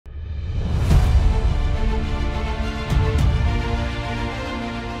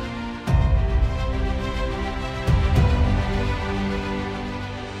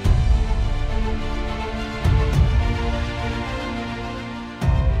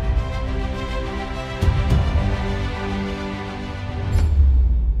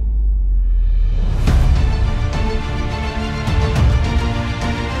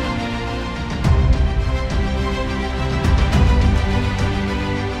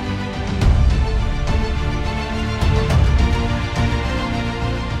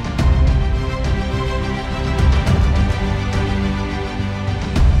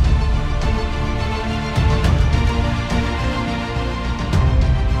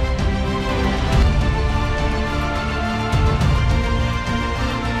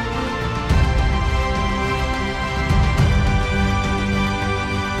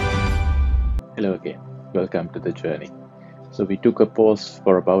Welcome to the journey. So we took a pause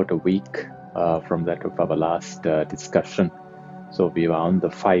for about a week from that of our last discussion. So we were on the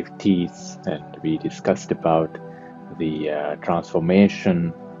 5 T's and we discussed about the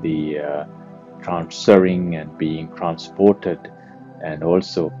transformation, the transferring and being transported, and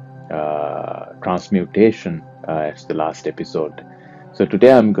also transmutation as the last episode. So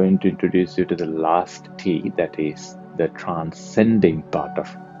today I'm going to introduce you to the last T, that is the transcending part of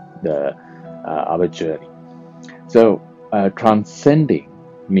the our journey. So transcending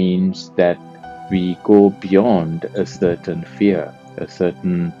means that we go beyond a certain fear, a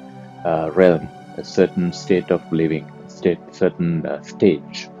certain realm, a certain state of living, certain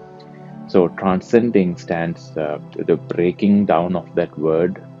stage. So transcending stands the breaking down of that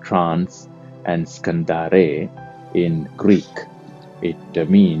word trans and skandare in Greek. It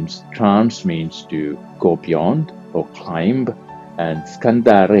means, trans means to go beyond or climb, and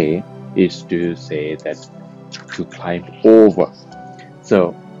skandare is to say that to climb over.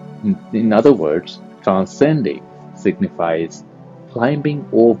 So in other words, transcending signifies climbing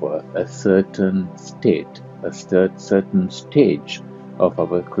over a certain state, a certain stage of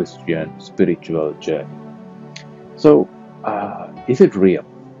our Christian spiritual journey. So is it real?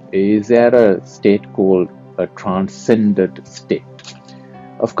 Is there a state called a transcended state?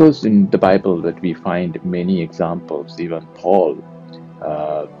 Of course, in the Bible that we find many examples. Even Paul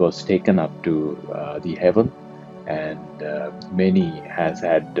was taken up to the heaven, and many has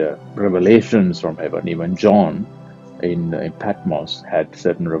had revelations from heaven. Even John in Patmos had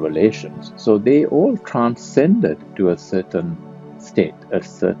certain revelations. So they all transcended to a certain state, a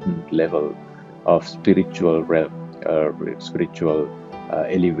certain level of spiritual realm, spiritual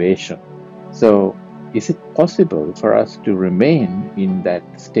elevation. So is it possible for us to remain in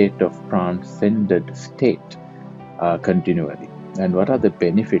that state of transcended state continually? And what are the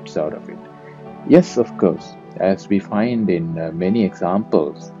benefits out of it? Yes, of course, as we find in many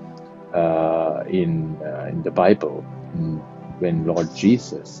examples in the Bible, when Lord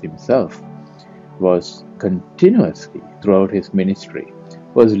Jesus himself was continuously throughout his ministry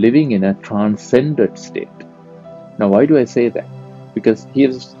was living in a transcended state. Now, why do I say that? Because he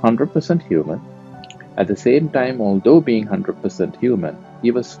is 100% human. At the same time, although being 100% human,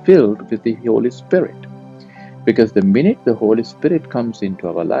 he was filled with the Holy Spirit. Because the minute the Holy Spirit comes into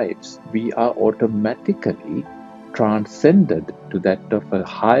our lives, we are automatically transcended to that of a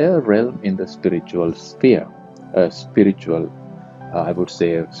higher realm in the spiritual sphere, a spiritual, I would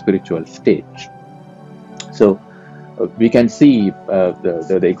say, a spiritual stage. So we can see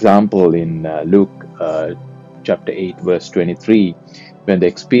the example in Luke chapter 8, verse 23, when the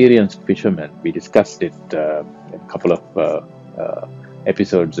experienced fishermen, we discussed it a couple of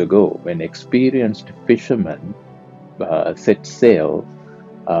episodes ago, when experienced fishermen set sail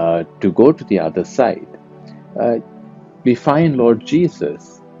to go to the other side, we find Lord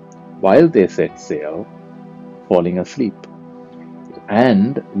Jesus, while they set sail, falling asleep.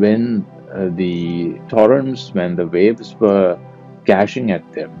 And when the torrents, when the waves were gashing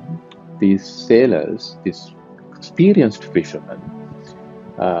at them, these sailors, these experienced fishermen,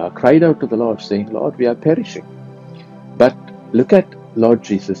 cried out to the Lord, saying, "Lord, we are perishing." But look at Lord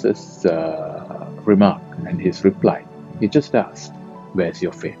Jesus' remark and his reply. He just asked, "Where's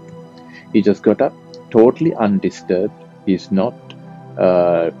your faith?" He just got up, totally undisturbed. He's not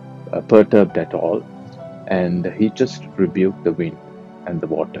perturbed at all. And he just rebuked the wind and the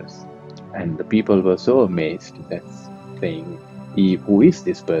waters. And the people were so amazed that saying, "Who is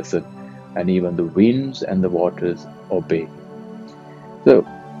this person?" And even the winds and the waters obey. So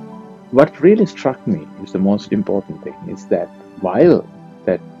what really struck me is the most important thing is that while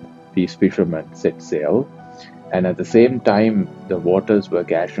that these fishermen set sail, and at the same time the waters were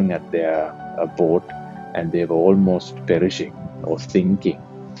gashing at their boat and they were almost perishing or sinking,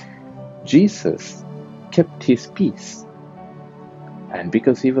 Jesus kept his peace. And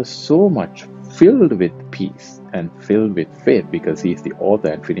because he was so much filled with peace and filled with faith, because he's the author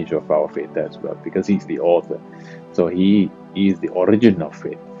and finisher of our faith as well, because he's the author, so he is the origin of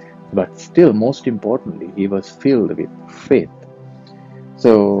faith. But still, most importantly, he was filled with faith,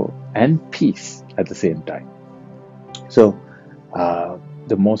 so and peace at the same time. So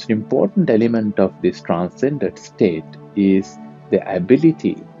the most important element of this transcended state is the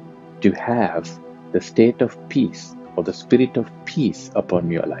ability to have the state of peace or the spirit of peace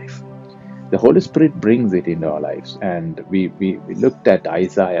upon your life. The Holy Spirit brings it into our lives, and we looked at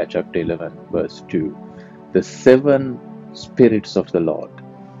Isaiah chapter 11 verse 2, the 7 spirits of the Lord.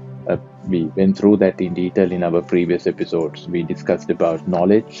 We went through that in detail in our previous episodes. We discussed about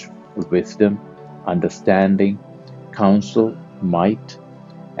knowledge, wisdom, understanding, counsel, might,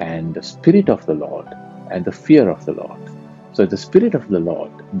 and the Spirit of the Lord, and the fear of the Lord. So the Spirit of the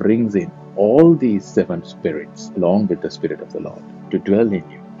Lord brings in all these 7 spirits along with the Spirit of the Lord to dwell in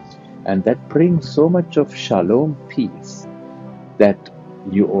you. And that brings so much of shalom peace that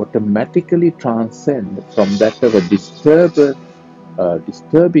you automatically transcend from that of a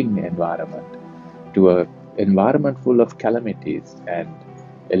disturbing environment to an environment full of calamities and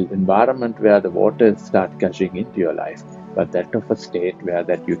an environment where the waters start gushing into your life, but that of a state where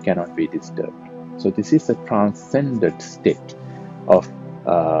that you cannot be disturbed. So this is a transcendent state of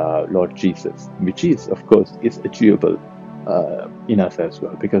Lord Jesus, which is, of course, is achievable in us as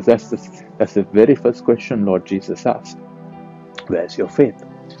well, because that's the very first question Lord Jesus asked: where's your faith?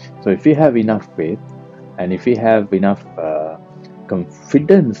 So if we have enough faith, and if we have enough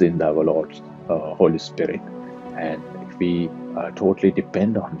confidence in our Lord's Holy Spirit, and if we totally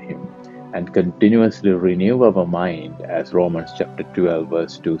depend on Him and continuously renew our mind, as Romans chapter 12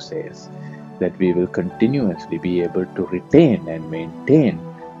 verse 2 says, that we will continuously be able to retain and maintain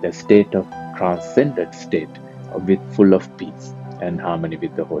the state of transcendent state with full of peace and harmony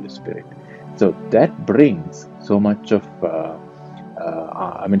with the Holy Spirit. So that brings so much of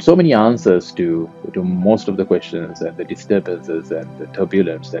so many answers to most of the questions and the disturbances and the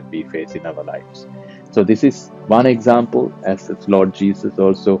turbulence that we face in our lives. So this is one example, as the Lord Jesus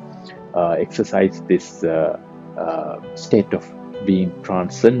also exercised this state of being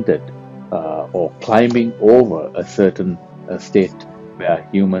transcended or climbing over a certain state where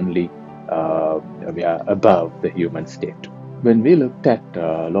humanly we are above the human state. When we looked at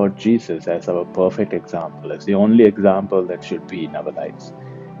Lord Jesus as our perfect example, as the only example that should be in our lives,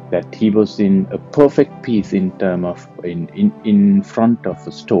 that He was in a perfect peace in front of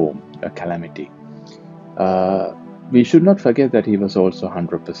a storm, a calamity. We should not forget that He was also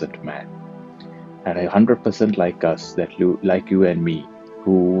 100% man, and 100% like us, like you and me,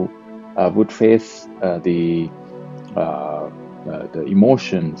 who would face the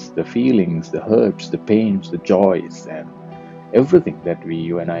emotions, the feelings, the hurts, the pains, the joys, and everything that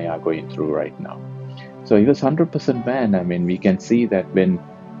you and I are going through right now. So He was 100% man. I mean, we can see that when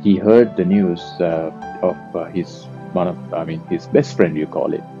He heard the news of his best friend, you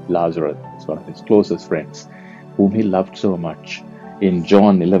call it, Lazarus, one of His closest friends, whom He loved so much. In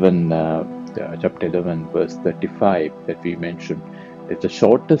John chapter 11, verse 35 that we mentioned, it's the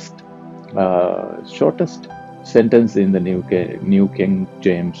shortest sentence in the New King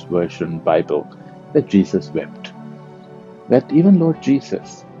James Version Bible, that Jesus wept. That even Lord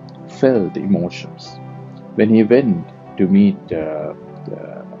Jesus felt emotions when He went to meet the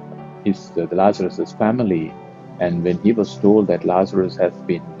Lazarus' family, and when He was told that Lazarus has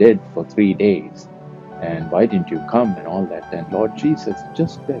been dead for 3 days, and why didn't you come, and all that, and Lord Jesus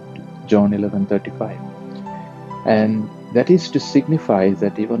just wept. John 11:35. And that is to signify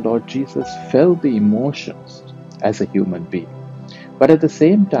that even Lord Jesus felt the emotions as a human being, but at the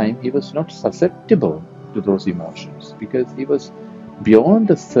same time He was not susceptible to those emotions, because He was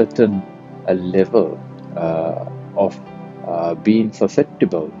beyond a certain level of being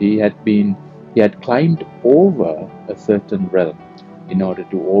susceptible. He had climbed over a certain realm in order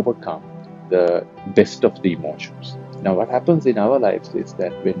to overcome the best of the emotions. Now, what happens in our lives is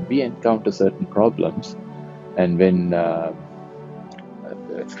that when we encounter certain problems, and when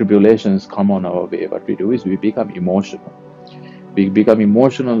tribulations come on our way, what we do is we become emotional. We become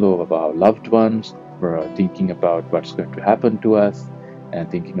emotional over our loved ones. We're thinking about what's going to happen to us, and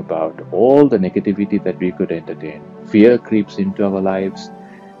thinking about all the negativity that we could entertain. Fear creeps into our lives,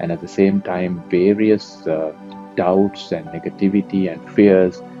 and at the same time, various doubts and negativity and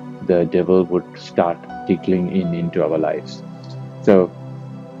fears, the devil would start tickling into our lives. So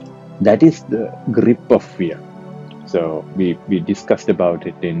that is the grip of fear. So we discussed about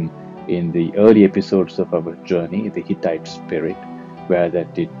it in the early episodes of our journey, the Hittite spirit, where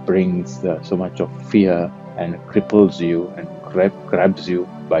that it brings so much of fear and cripples you and grabs you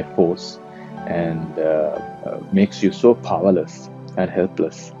by force, and makes you so powerless and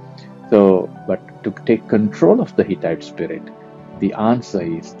helpless. So, but to take control of the Hittite spirit, the answer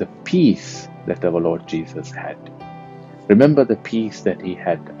is the peace that our Lord Jesus had. Remember the peace that He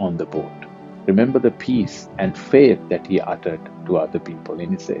had on the boat. Remember the peace and faith that He uttered to other people.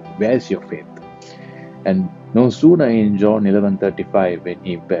 And He said, where's your faith? And no sooner in John 11:35, when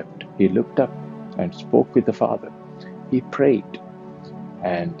He wept, He looked up and spoke with the Father. He prayed.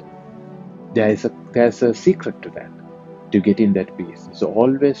 And there's a secret to that, to get in that peace. So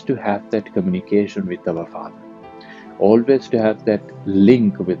always to have that communication with our Father. Always to have that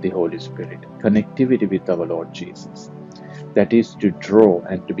link with the Holy Spirit, connectivity with our Lord Jesus. That is to draw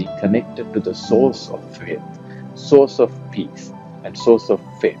and to be connected to the source of faith, source of peace, and source of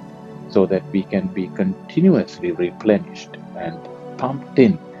faith, so that we can be continuously replenished and pumped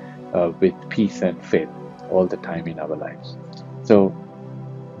in with peace and faith all the time in our lives. So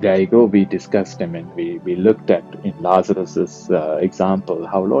there you go. We discussed, we looked at in Lazarus's example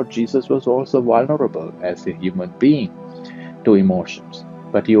how Lord Jesus was also vulnerable as a human being to emotions,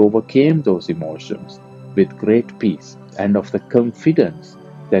 but he overcame those emotions with great peace and of the confidence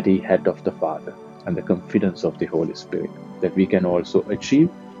that he had of the Father and the confidence of the Holy Spirit, that we can also achieve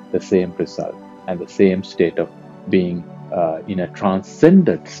the same result and the same state of being in a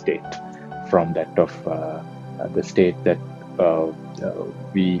transcendent state from that of the state that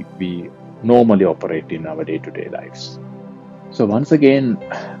we normally operate in our day-to-day lives. So once again,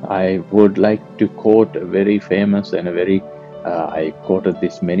 I would like to quote a very famous and a very I quoted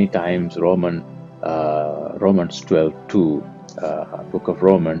this many times, Romans 12:2, book of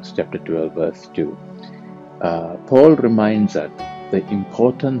Romans, chapter 12, verse 2. Paul reminds us the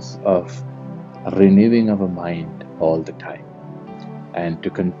importance of renewing our mind all the time, and to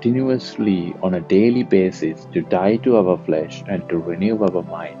continuously, on a daily basis, to die to our flesh and to renew our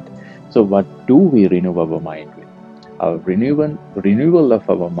mind. So what do we renew our mind with? Our renewal of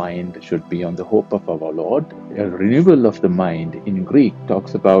our mind should be on the hope of our Lord. A renewal of the mind in Greek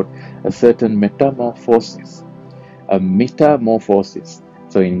talks about a certain metamorphosis. A metamorphosis.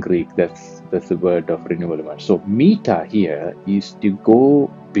 So in Greek, that's the word of renewal of mind. So meta here is to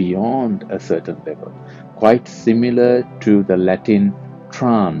go beyond a certain level, quite similar to the Latin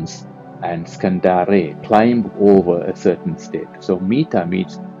trans and scandare, climb over a certain state. So meta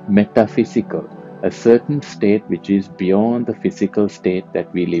means metaphysical, a certain state which is beyond the physical state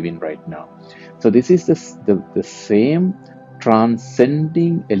that we live in right now. So this is the same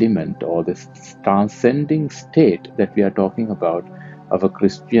transcending element, or this transcending state that we are talking about of a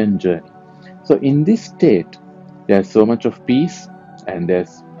Christian journey. So in this state, there's so much of peace, and the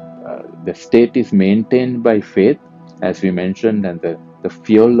state is maintained by faith, as we mentioned, and the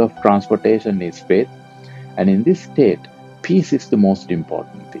fuel of transportation is faith. And in this state, peace is the most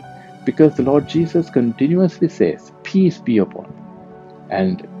important thing, because the Lord Jesus continuously says, "Peace be upon you."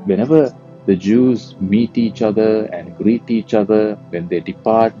 And whenever the Jews meet each other and greet each other, when they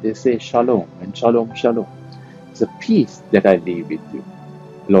depart, they say shalom and shalom, shalom. It's a peace that I leave with you,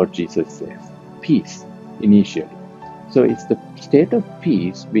 Lord Jesus says. Peace, initially. So it's the state of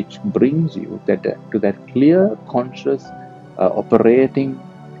peace which brings you to that clear, conscious, operating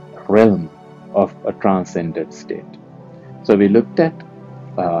realm of a transcendent state. So we looked at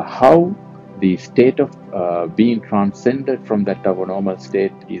how the state of being transcended from that our normal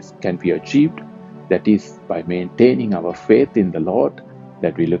state can be achieved. That is by maintaining our faith in the Lord.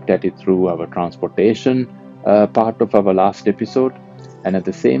 That we looked at it through our transportation part of our last episode, and at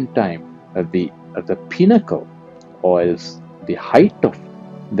the same time, the pinnacle, or else the height of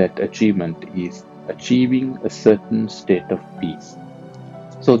that achievement, is achieving a certain state of peace.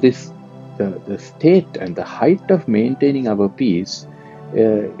 So this the state and the height of maintaining our peace,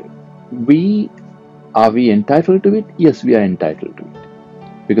 are we entitled to it? Yes, we are entitled to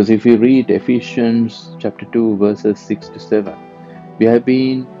it. Because if we read Ephesians chapter 2, verses 6 to 7, we have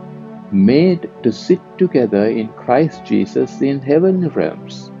been made to sit together in Christ Jesus in heavenly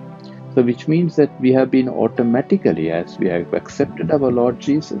realms. So which means that we have been automatically, as we have accepted our Lord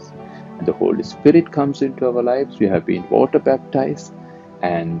Jesus, and the Holy Spirit comes into our lives, we have been water baptized,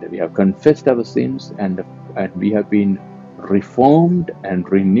 and we have confessed our sins, and we have been reformed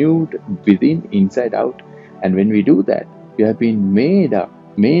and renewed within, inside out. And when we do that, we have been made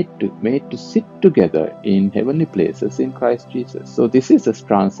to sit together in heavenly places in Christ Jesus. So this is a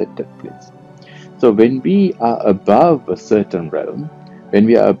transcendent place. So when we are above a certain realm, when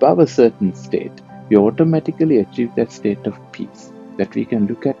we are above a certain state, we automatically achieve that state of peace, that we can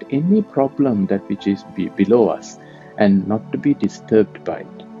look at any problem that which is below us and not to be disturbed by it.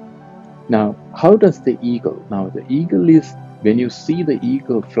 Now, how does the eagle? Now, the eagle is, when you see the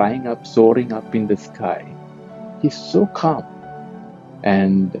eagle flying up, soaring up in the sky, he's so calm.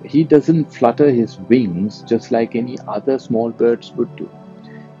 And he doesn't flutter his wings just like any other small birds would do.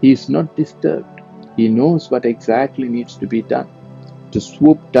 He is not disturbed. He knows what exactly needs to be done to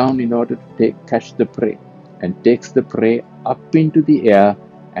swoop down in order to catch the prey, and takes the prey up into the air,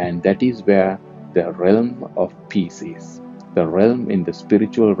 and that is where the realm of peace is. The realm in the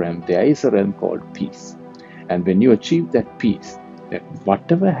spiritual realm, there is a realm called peace. And when you achieve that peace, that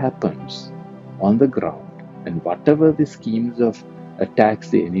whatever happens on the ground and whatever the schemes of attacks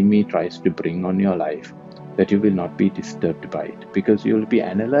the enemy tries to bring on your life, that you will not be disturbed by it, because you will be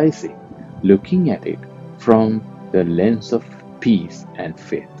analyzing, looking at it from the lens of peace and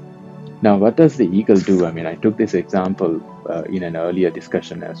faith. Now, what does the eagle do? I mean, I took this example in an earlier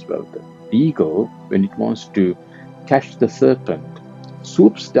discussion as well. The eagle, when it wants to catch the serpent,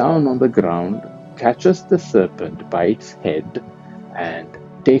 swoops down on the ground, catches the serpent by its head, and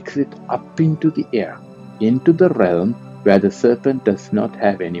takes it up into the air, into the realm where the serpent does not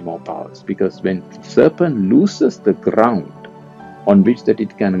have any more powers. Because when the serpent loses the ground on which that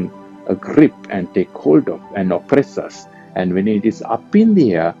it can grip and take hold of and oppress us, and when it is up in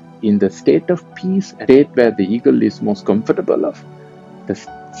the air, in the state of peace, a state where the eagle is most comfortable of, the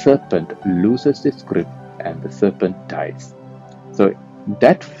serpent loses its grip and the serpent dies. So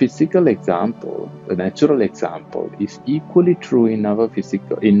that physical example, the natural example, is equally true in our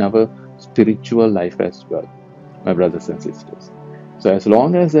spiritual life as well, my brothers and sisters. So as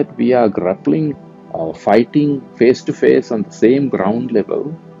long as that we are grappling or fighting face to face on the same ground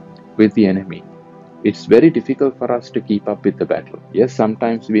level with the enemy, it's very difficult for us to keep up with the battle. Yes,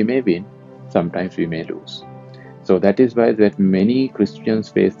 sometimes we may win, sometimes we may lose. So that is why that many Christians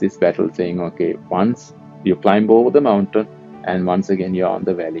face this battle, saying, okay, once you climb over the mountain and once again you're on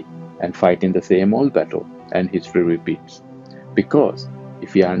the valley and fight in the same old battle, and history repeats. Because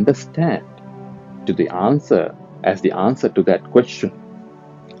if you understand the answer to that question,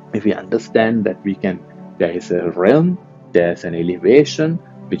 if we understand that there is a realm, there's an elevation,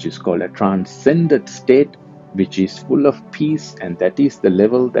 which is called a transcendent state, which is full of peace, and that is the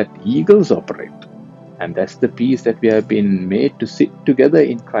level that eagles operate. And that's the peace that we have been made to sit together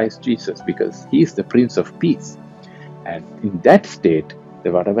in Christ Jesus, because He is the Prince of Peace. And in that state,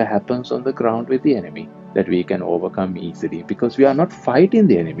 that whatever happens on the ground with the enemy, that we can overcome easily, because we are not fighting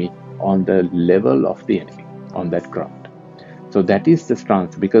the enemy on the level of the enemy, on that ground. So that is the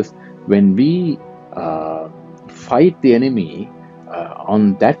strength, because when we fight the enemy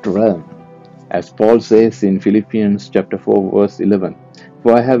on that realm, as Paul says in Philippians chapter 4 verse 11,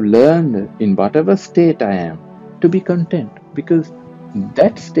 for I have learned in whatever state I am to be content, because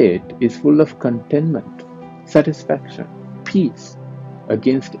that state is full of contentment, satisfaction, peace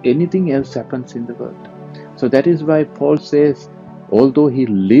against anything else happens in the world. So that is why Paul says, although he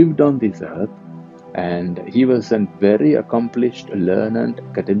lived on this earth, and he was a very accomplished, learned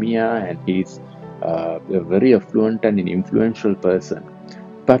academia, and he's a very affluent and an influential person,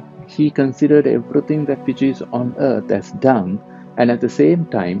 but he considered everything that which is on earth as dung, and at the same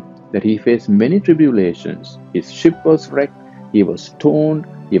time that he faced many tribulations. His ship was wrecked, he was stoned,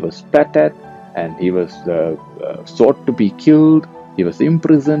 he was spat at, and he was sought to be killed, he was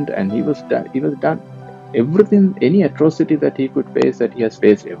imprisoned, and he was done everything, any atrocity that he could face, that he has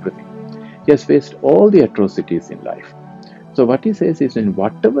faced everything. He has faced all the atrocities in life. So what he says is, in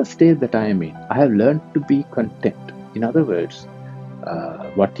whatever state that I am in, I have learned to be content. In other words,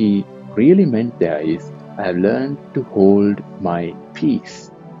 what he really meant there is, I have learned to hold my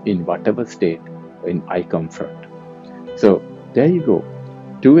peace in whatever state I confront. So there you go.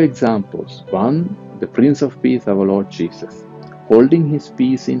 Two examples. One, the Prince of Peace, our Lord Jesus, holding his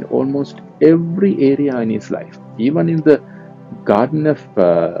peace in almost every area in his life. Even in the Garden of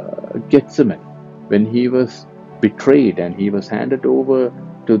Gethsemane, when he was betrayed and he was handed over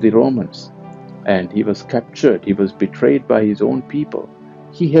to the Romans, and he was captured, he was betrayed by his own people,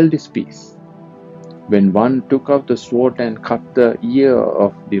 he held his peace. When one took out the sword and cut the ear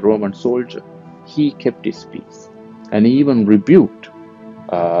of the Roman soldier, he kept his peace. And he even rebuked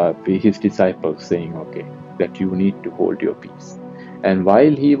his disciples, saying, okay, that you need to hold your peace. And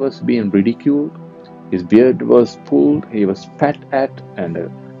while he was being ridiculed, his beard was pulled, he was spat at, and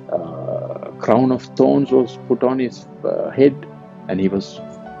a crown of thorns was put on his head, and he was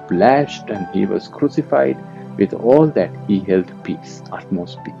lashed and he was crucified. With all that, he held peace,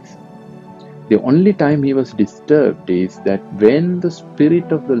 utmost peace. The only time he was disturbed is that when the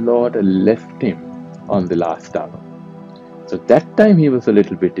Spirit of the Lord left him on the last hour. So that time he was a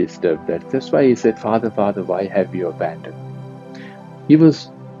little bit disturbed. That's why he said, Father, Father, why have you abandoned me? He was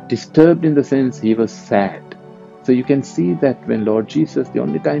disturbed in the sense he was sad. So you can see that when Lord Jesus, the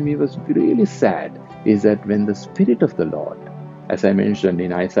only time he was really sad is that when the Spirit of the Lord, as I mentioned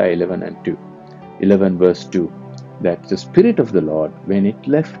in Isaiah 11 verse 2, that the Spirit of the Lord, when it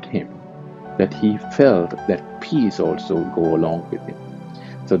left him, that he felt that peace also go along with him.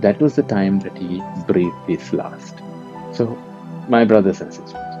 So that was the time that he breathed his last. So, my brothers and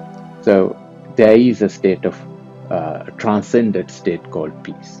sisters, so there is a state of transcendent state called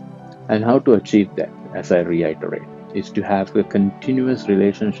peace. And how to achieve that, as I reiterate, is to have a continuous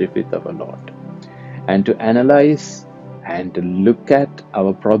relationship with our Lord, and to analyze and to look at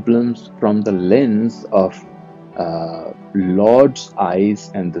our problems from the lens of Lord's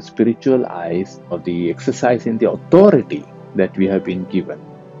eyes and the spiritual eyes, of the exercise in the authority that we have been given.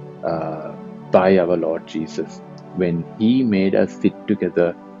 uh, by our Lord Jesus when He made us sit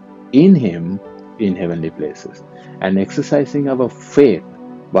together in Him in heavenly places, and exercising our faith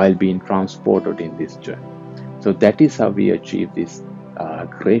while being transported in this journey. So that is how we achieve this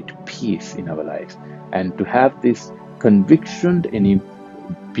great peace in our lives, and to have this conviction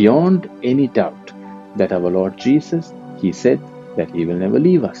beyond any doubt that our Lord Jesus, He said that He will never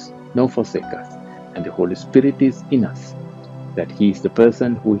leave us nor forsake us, and the Holy Spirit is in us, that He is the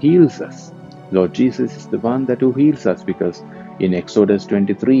person who heals us. Lord Jesus is the one that who heals us, because in Exodus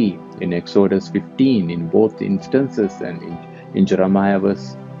 23, in Exodus 15, in both instances, and in Jeremiah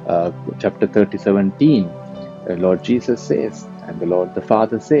chapter 30:17, Lord Jesus says, and the Lord the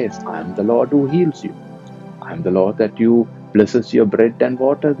Father says, I am the Lord who heals you. I am the Lord that you blesses your bread and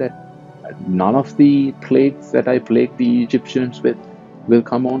water, that none of the plagues that I plagued the Egyptians with will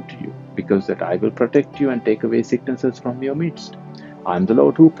come on to you, because that I will protect you and take away sicknesses from your midst. I am the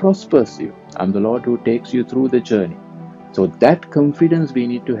Lord who prospers you. I am the Lord who takes you through the journey. So that confidence we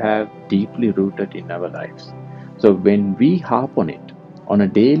need to have deeply rooted in our lives. So when we harp on it on a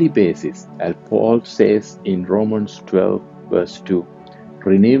daily basis, as Paul says in Romans 12 verse 2,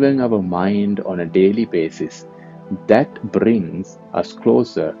 renewing our mind on a daily basis, that brings us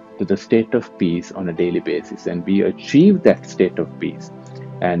closer to the state of peace on a daily basis, and we achieve that state of peace.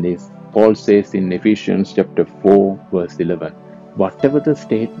 And as Paul says in Ephesians chapter 4 verse 11, whatever the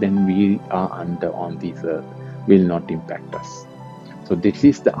state then we are under on this earth will not impact us. So this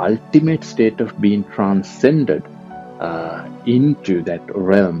is the ultimate state of being transcended into that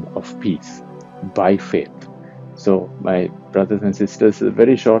realm of peace by faith. So my brothers and sisters, a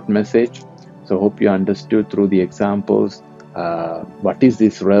very short message. So hope you understood through the examples what is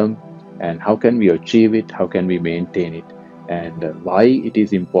this realm and how can we achieve it, how can we maintain it, and why it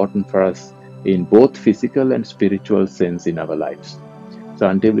is important for us in both physical and spiritual sense in our lives. So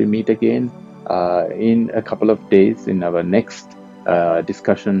until we meet again in a couple of days in our next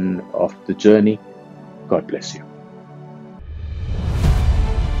discussion of the journey, God bless you.